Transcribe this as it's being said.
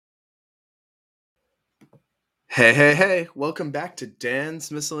Hey, hey, hey, welcome back to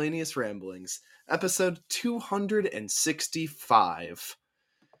Dan's Miscellaneous Ramblings, episode 265.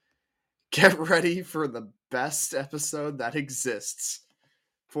 Get ready for the best episode that exists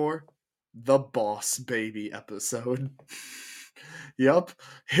for the Boss Baby episode. Yup,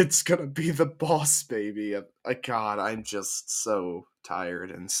 it's gonna be the Boss Baby. God, I'm just so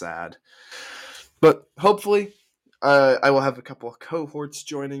tired and sad. But hopefully, I will have a couple of cohorts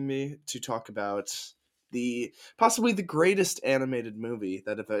joining me to talk about possibly the greatest animated movie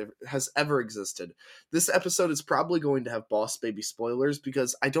that has ever existed. This episode is probably going to have Boss Baby spoilers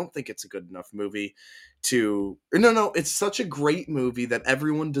because I don't think it's a good enough movie to. No, it's such a great movie that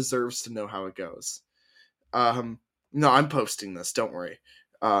everyone deserves to know how it goes. No, I'm posting this. Don't worry.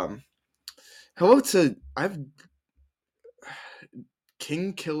 Hello to I've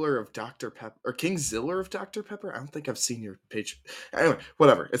King Killer of Dr. Pepper, or King Ziller of Dr. Pepper. I don't think I've seen your page. Anyway,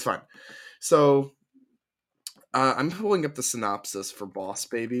 whatever. It's fine. So, I'm pulling up the synopsis for Boss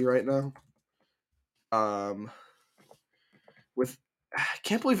Baby right now. With I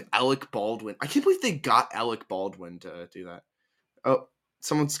can't believe Alec Baldwin. I can't believe they got Alec Baldwin to do that. Oh,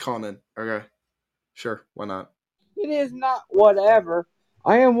 someone's calling in. Okay, sure, why not? It is not whatever.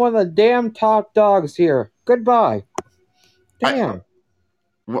 I am one of the damn top dogs here. Goodbye. Damn.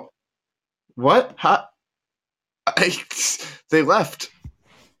 What? How? They left.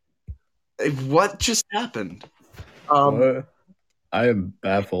 What just happened? What? I am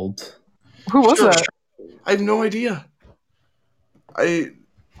baffled. Who was that? I have no idea. I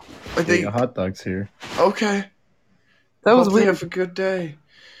think hot dogs here. Okay. That was Hope weird. they have a good day.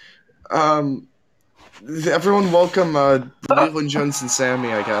 Everyone welcome Lealand, Jones, and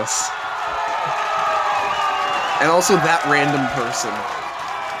Sammy, I guess. And also that random person.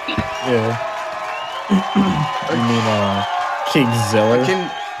 Yeah. You mean King Ziller?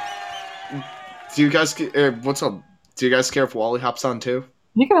 Do you guys what's up? Do you guys care if Wally hops on too?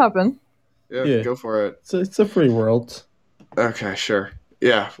 He can hop in. Yeah, go for it. It's a free world. Okay, sure.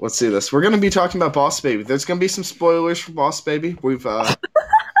 Yeah, let's do this. We're gonna be talking about Boss Baby. There's gonna be some spoilers for Boss Baby. We've all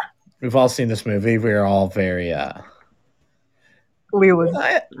seen this movie. We're all very Lealand.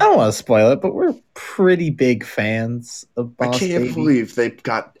 I don't want to spoil it, but we're pretty big fans of Boss Baby. I can't believe they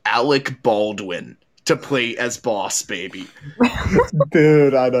got Alec Baldwin to play as Boss Baby.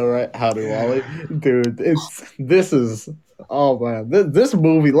 Dude, I know, right? Howdy, Wally. Dude, this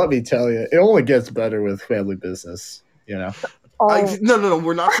movie, let me tell you, it only gets better with Family Business, you know? No,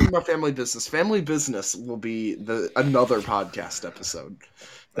 we're not talking about Family Business. Family Business will be another podcast episode.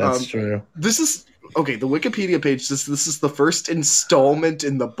 That's true. This is okay. The Wikipedia page says this is the first installment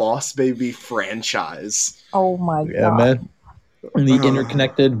in the Boss Baby franchise. Oh my god! Yeah, man. In the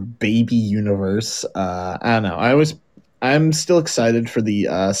interconnected baby universe, I don't know. I'm still excited for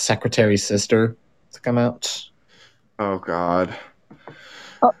the Secretary's sister to come out. Oh god!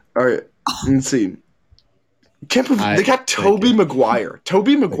 All right, let's see. Can't believe they got Tobey Maguire.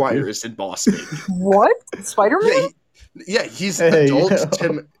 Tobey Maguire is in Boss Baby. What? Spider-Man? Yeah, he's adult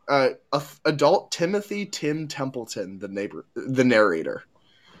Timothy Tim Templeton, the narrator.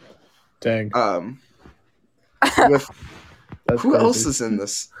 Dang. Who else is in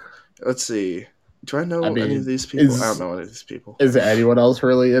this? Let's see. Do I know any of these people? I don't know any of these people. Is there anyone else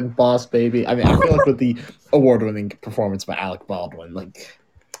really in Boss Baby? I mean, I feel like with the award-winning performance by Alec Baldwin, like.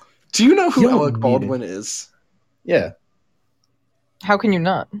 Do you know who Alec Baldwin is? Yeah. How can you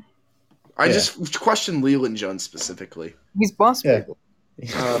not? I just question Leland Jones specifically. He's Boss Baby.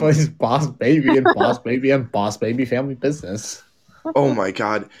 He's Boss Baby and Boss Baby and Boss Baby Family Business. Oh my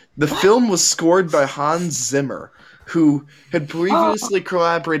god. The film was scored by Hans Zimmer, who had previously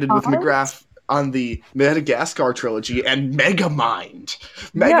collaborated with McGrath on the Madagascar trilogy and Megamind.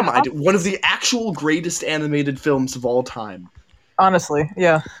 Megamind, one of the actual greatest animated films of all time. Honestly,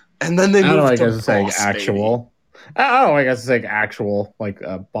 yeah. And then they moved to I guess Boss saying Baby. actual. I don't know, I guess saying actual, like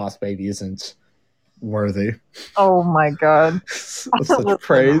Boss Baby isn't worthy. Oh my god. Such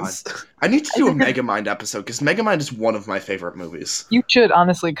praise. God. I need to do a Megamind episode, because Megamind is one of my favorite movies. You should,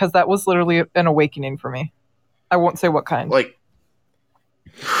 honestly, because that was literally an awakening for me. I won't say what kind. Like,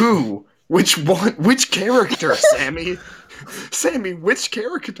 who? Which one? Which character, Sammy? Sammy, which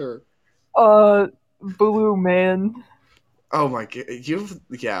character? Blue Man. Oh my god,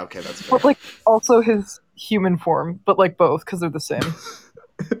 yeah, okay, that's fair. But, like, also his human form, but, like, both, because they're the same.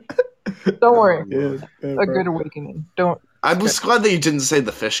 Don't worry. A good awakening. I was glad that you didn't say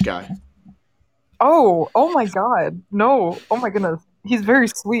the fish guy. Oh my god. No. Oh my goodness. He's very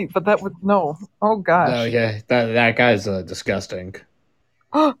sweet, but that would, no. Oh gosh. No, yeah, that guy's disgusting.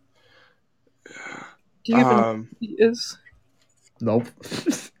 Do you even know who he is? Nope.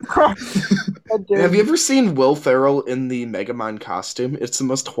 Have you ever seen Will Ferrell in the Megamind costume? It's the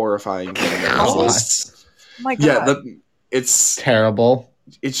most horrifying thing that God. exists. Oh my Yeah, god. it's Terrible.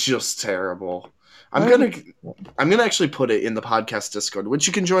 it's just terrible. I'm gonna actually put it in the podcast Discord, which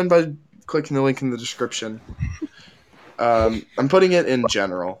you can join by clicking the link in the description. I'm putting it in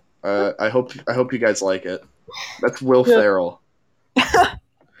general. I hope you guys like it. That's Will Ferrell.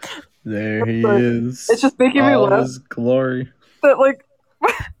 There he is. It's just making me all laugh. his glory. That like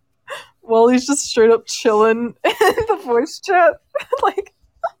Wally's just straight up chilling in the voice chat. Like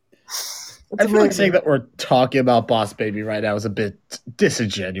I feel like saying that we're talking about Boss Baby right now is a bit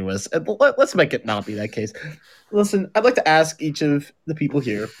disingenuous. And let's make it not be that case. Listen, I'd like to ask each of the people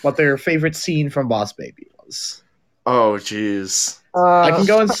here what their favorite scene from Boss Baby was. Oh, jeez. I can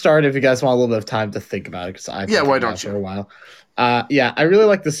go and start if you guys want a little bit of time to think about it, because I've been why thinking about don't it you? for a while. I really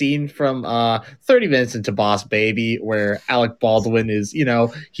like the scene from 30 Minutes into Boss Baby where Alec Baldwin is,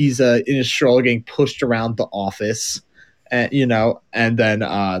 he's in his stroller getting pushed around the office, and then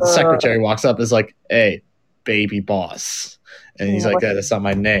the secretary walks up and is like, "Hey, baby boss," and he's like, "That's not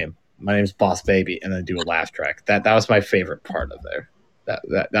my name. My name's Boss Baby," and then do a laugh track. That was my favorite part of there.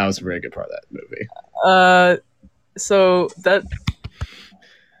 That was a very good part of that movie. So that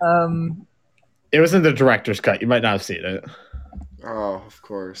it was in the director's cut. You might not have seen it. Oh, of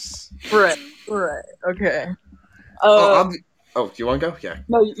course. right, okay. Do you want to go? Yeah.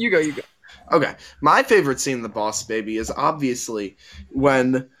 No, you go. Okay. My favorite scene in The Boss Baby is obviously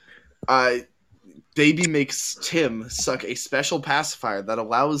when Baby makes Tim suck a special pacifier that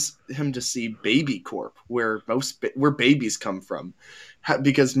allows him to see Baby Corp, where babies come from.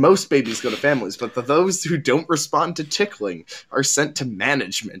 Because most babies go to families, but those who don't respond to tickling are sent to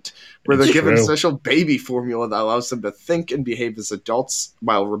management, where they're given special baby formula that allows them to think and behave as adults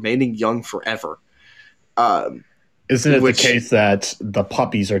while remaining young forever. Isn't it the case that the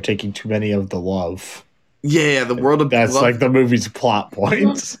puppies are taking too many of the love? Yeah, the world of that's love, like the movie's plot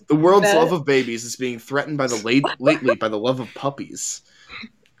point. The world's love of babies is being threatened by lately by the love of puppies.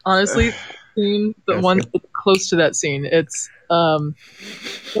 Honestly, the one close to that scene, it's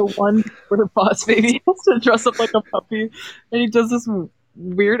the one where the Boss Baby has to dress up like a puppy, and he does this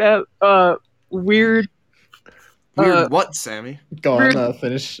weird what, Sammy? Go on,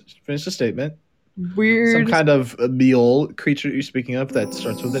 finish the statement. Weird. Some kind of mule creature you're speaking of that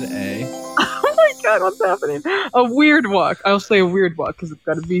starts with an A. Oh my god, what's happening? A weird walk. I'll say a weird walk because it's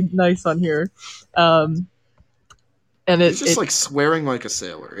got to be nice on here. And it's just like swearing like a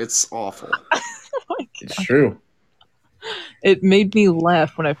sailor. It's awful. It's true. It made me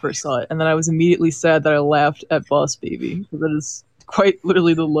laugh when I first saw it, and then I was immediately sad that I laughed at Boss Baby, because that is quite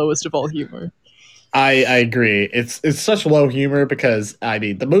literally the lowest of all humor. I agree. It's such low humor because, I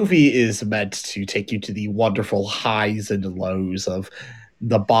mean, the movie is meant to take you to the wonderful highs and lows of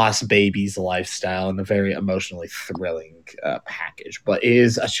the Boss Baby's lifestyle in a very emotionally thrilling package. But it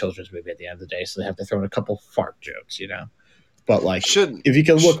is a children's movie at the end of the day, so they have to throw in a couple fart jokes, But, if you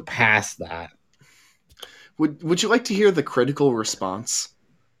can look past that. Would you like to hear the critical response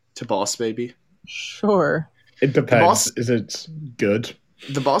to Boss Baby? Sure. It depends. Is it good?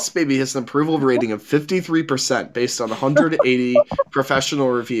 The Boss Baby has an approval rating of 53% based on 180 professional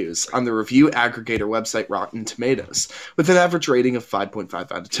reviews on the review aggregator website Rotten Tomatoes, with an average rating of 5.5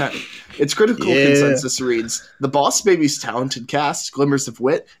 out of 10. Its critical consensus reads, "The Boss Baby's talented cast, glimmers of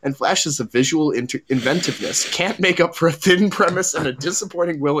wit, and flashes of visual inventiveness can't make up for a thin premise and a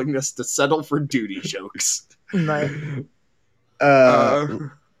disappointing willingness to settle for duty jokes." Nice.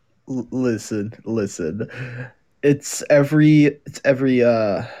 Listen. It's every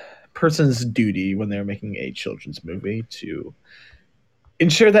person's duty when they're making a children's movie to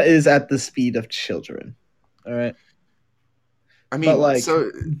ensure that it is at the speed of children. All right. I mean, so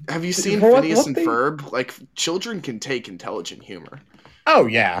have you seen Phineas and Ferb? Children can take intelligent humor. Oh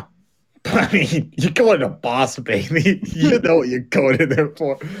yeah. I mean, you're going to Boss Baby. You know what you're going in there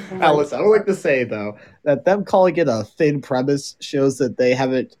for. Alice, I would like to say, though, that them calling it a thin premise shows that they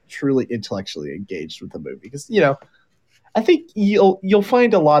haven't truly intellectually engaged with the movie. Because, I think you'll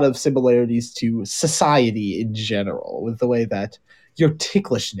find a lot of similarities to society in general with the way that your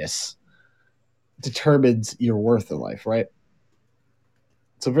ticklishness determines your worth in life, right?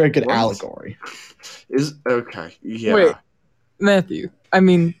 It's a very good allegory. Okay, yeah. Wait, Matthew, I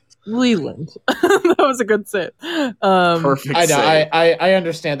mean... Lealand. That was a good set. Perfect. I know. I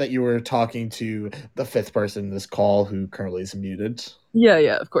understand that you were talking to the fifth person in this call who currently is muted. Yeah,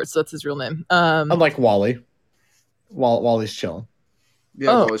 of course. That's his real name. Unlike Wally. Wally's chilling.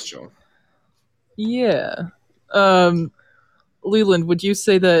 Yeah, Wally's chilling. Yeah. Lealand, would you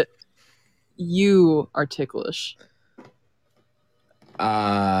say that you are ticklish?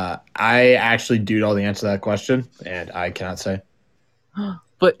 I actually do know the answer to that question, and I cannot say.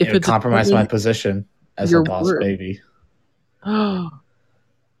 But if It would it's compromise my position as a your boss word. baby.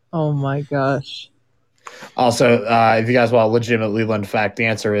 Oh my gosh. Also, if you guys want a legitimate Leland fact, the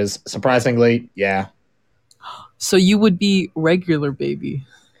answer is surprisingly, yeah. So you would be regular baby.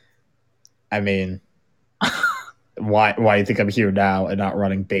 I mean, why do you think I'm here now and not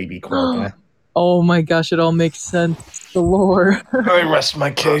running baby Corga? Oh my gosh, it all makes sense. The lore. I rest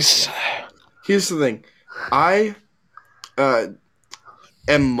my case. Here's the thing. I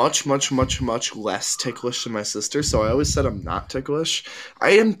am much less ticklish than my sister, so I always said I'm not ticklish.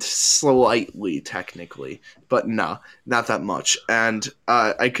 I am slightly, technically, but nah, not that much. And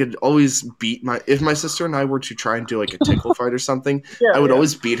I could always beat if my sister and I were to try and do like a tickle fight or something, I would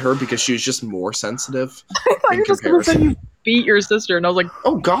always beat her because she was just more sensitive I thought in you were just gonna say comparison. you beat your sister, and I was like,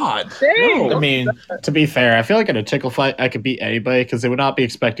 Oh God, dang! no. I mean, to be fair, I feel like in a tickle fight, I could beat anybody because they would not be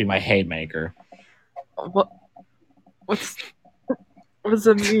expecting my haymaker. What does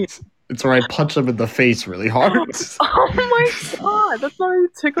that mean? It's where I punch them in the face really hard. Oh my god, that's not how you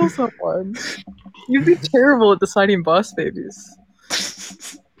tickle someone. You'd be terrible at deciding boss babies.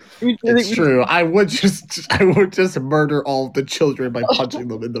 It's true. I would just murder all of the children by punching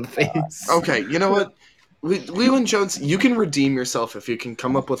them in the face. Okay, you know what? Leland Jones, you can redeem yourself if you can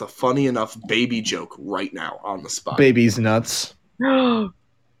come up with a funny enough baby joke right now on the spot. Baby's nuts. I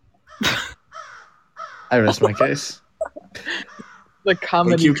rest my case. The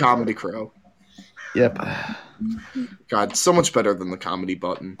comedy. Thank you, Comedy Crow. Yep. God, so much better than the comedy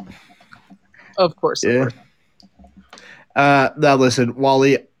button. Of course. Yeah. Now listen,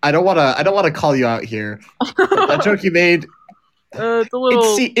 Wally. I don't want to call you out here. But that joke you made. It's a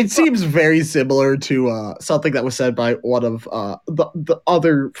little. It seems very similar to something that was said by one of the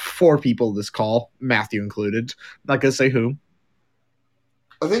other 4 people in this call, Matthew included. Not gonna say who.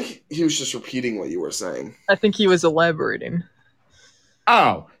 I think he was just repeating what you were saying. I think he was elaborating.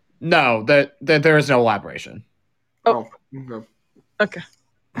 Oh no, that there is no elaboration. Oh, okay. Okay.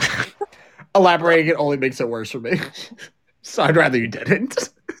 Elaborating it only makes it worse for me. So I'd rather you didn't.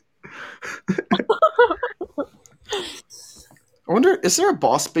 I wonder, is there a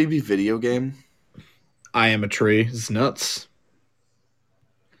Boss Baby video game? I am a tree. It's nuts.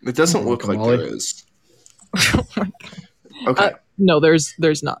 It doesn't look like Wally. there is. Oh my God. Okay. No, there's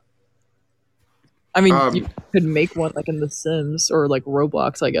not. I mean, you Um, could make one like in The Sims or like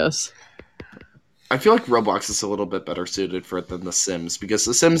Roblox, I guess. I feel like Roblox is a little bit better suited for it than The Sims, because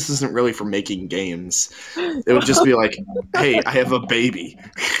The Sims isn't really for making games. It would just be like, hey, I have a baby.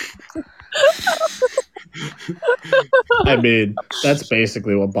 I mean, that's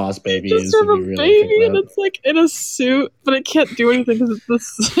basically what Boss Baby Just is. have If a you really baby think and about it. it's like in a suit, but it can't do anything because it's the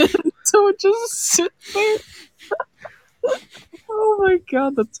Sims, so it just sits there. Oh my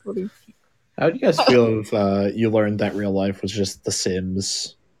god, that's funny. How do you guys feel if you learned that real life was just The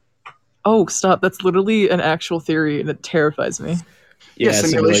Sims? Oh, stop. That's literally an actual theory, and it terrifies me. Yeah, simulation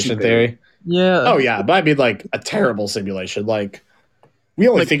simulation theory. Yeah. Oh yeah, but I mean like a terrible simulation. Like we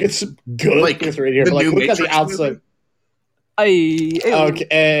only Like- think it's good Like because we're in here, the but like new look at the Matrix outside. movie?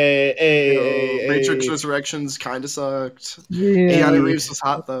 Okay, Matrix Resurrections kind of sucked. Yeah. Keanu Reeves was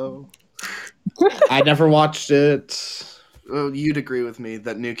hot, though. I never watched it. Well, you'd agree with me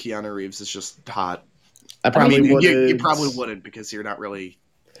that new Keanu Reeves is just hot. I probably mean, wouldn't. you probably wouldn't because you're not really.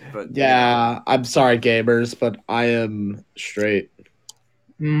 But Yeah, I'm sorry, gamers, but I am straight,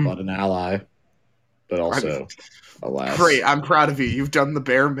 Mm. but an ally, but also, alas. Great, I'm proud of you. You've done the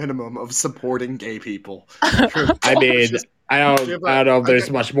bare minimum of supporting gay people. I mean, I don't know if there's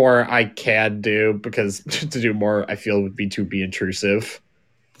Okay. much more I can do because to do more, I feel would be to be intrusive.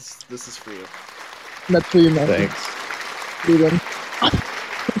 This is for you. That's who you meant. Thanks. Freedom.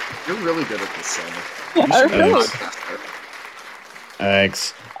 You're really good at this, Sammy. Yeah, You I should be a know. podcaster.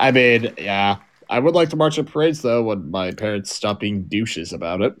 Thanks. I mean, yeah, I would like to march in parades though when my parents stop being douches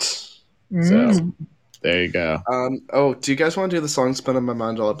about it. So Mm. there you go. Oh, do you guys want to do the song "Spin on My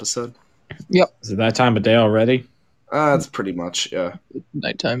Mind" all episode? Is it that time of day already? That's pretty much, yeah.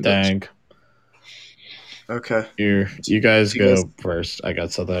 Nighttime. Dang. Okay. Here, you guys Do you go first. I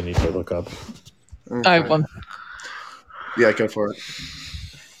got something I need to look up. Okay. I have one. Yeah, go for it.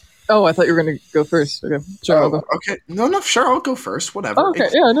 Oh, I thought you were going to go first. Okay. Sure, I'll go. Okay. No, sure, I'll go first. Whatever. Oh, okay.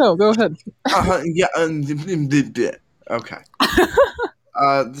 Yeah, no, go ahead. Yeah. Okay.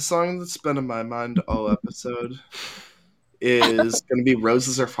 The song that's been in my mind all episode is going to be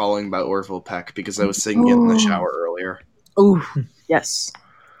 "Roses Are Falling" by Orville Peck because I was singing it in the shower earlier. Oh, yes.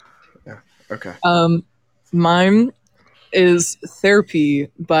 Okay. Mine is "Therapy"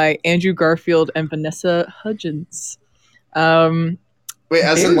 by Andrew Garfield and Vanessa Hudgens. Wait,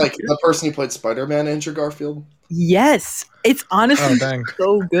 as in Very like the person who played Spider-Man, Andrew Garfield? Yes, it's honestly dang.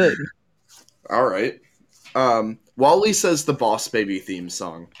 so good. All right. Wally says the Boss Baby theme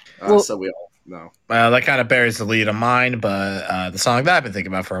song, Well- so we all know. Well, that kind of bears the lead of mine, but the song that I've been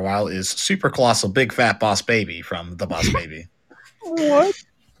thinking about for a while is Super Colossal Big Fat Boss Baby from The Boss Baby. What?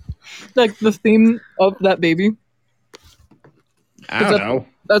 Like the theme of that baby? I don't know.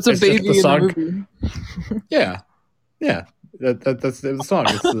 That's a It's just baby the in the song. movie. Yeah. That's the song.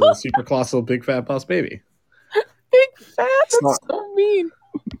 It's the Super Colossal Big Fat Boss Baby. Big fat. That's not- so mean.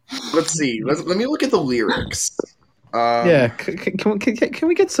 Let's see. Let me look at the lyrics. Yeah, can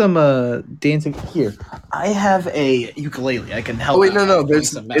we get some dancing here? I have a ukulele. I can help. Oh wait, no. out playing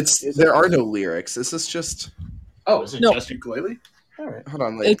There's some melodies. there are no lyrics. This is just. Oh, is it No. just ukulele? All right. Hold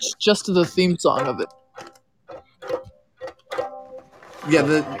on. Like, It's just the theme song of it. yeah,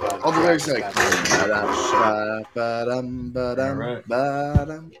 all the lyrics are like. Ba-dum,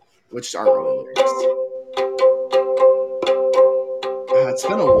 which aren't really lyrics. It's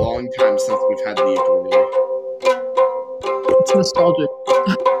been a long time since we've had the ukulele. It's nostalgic.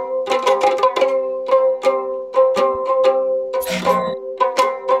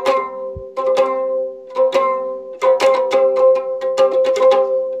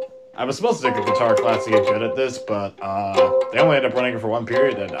 I was supposed to take a guitar class to get good at this, but they only ended up running it for one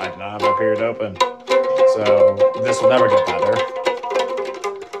period, and I did not have that period open. So this will never get better.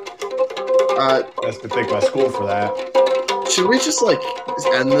 I have to thank my school for that. Should we just like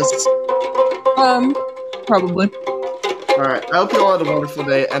end this? Probably. All right. I hope you all had a wonderful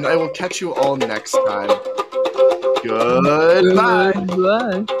day, and I will catch you all next time. Goodbye.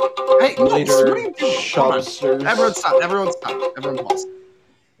 Goodbye. Hey, Moles, what are you doing? Hold on. Shubsters. Everyone stop. Everyone stop. Everyone pause.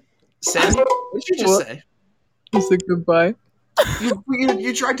 Sammy, what did you just What? say? You said goodbye.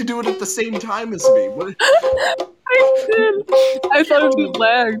 You tried to do it at the same time as me. What? I did. I thought it was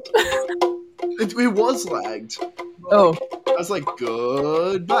lagged. It was lagged. Oh. I was like,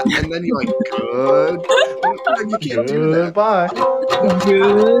 goodbye. And then you're like, good. You can't do that. Goodbye.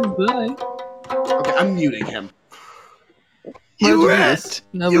 Goodbye. Okay, I'm muting him. You Why'd rat! do this?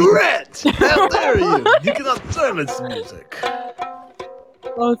 Now You we- rat! How dare you! You cannot silence music.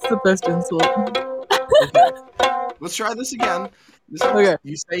 Oh, it's the best insult. Okay. Let's try this again. Okay.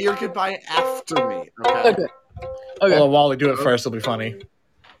 You say your goodbye after me. Okay. Okay. Okay. Well, while we do it first, it'll be funny.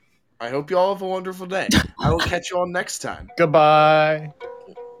 I hope you all have a wonderful day. I will catch you all next time. Goodbye.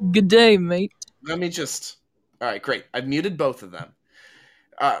 Good day, mate. Let me just. All right, great. I've muted both of them.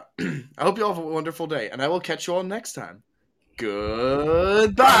 I hope you all have a wonderful day, and I will catch you all next time.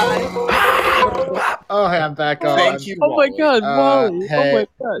 Goodbye. Oh, hey, I'm back on. Thank you. Oh my Wally. god, Wally. hey. Oh my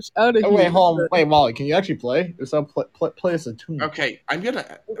gosh. Out of Oh, here. wait, hold on. Wait, Wally, can you actually play? Or so play us a tune. Okay, I'm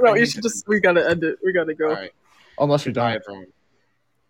gonna. No, I you need should to- just. We gotta end it. We gotta go. All right. Unless we Bye, don't. everyone.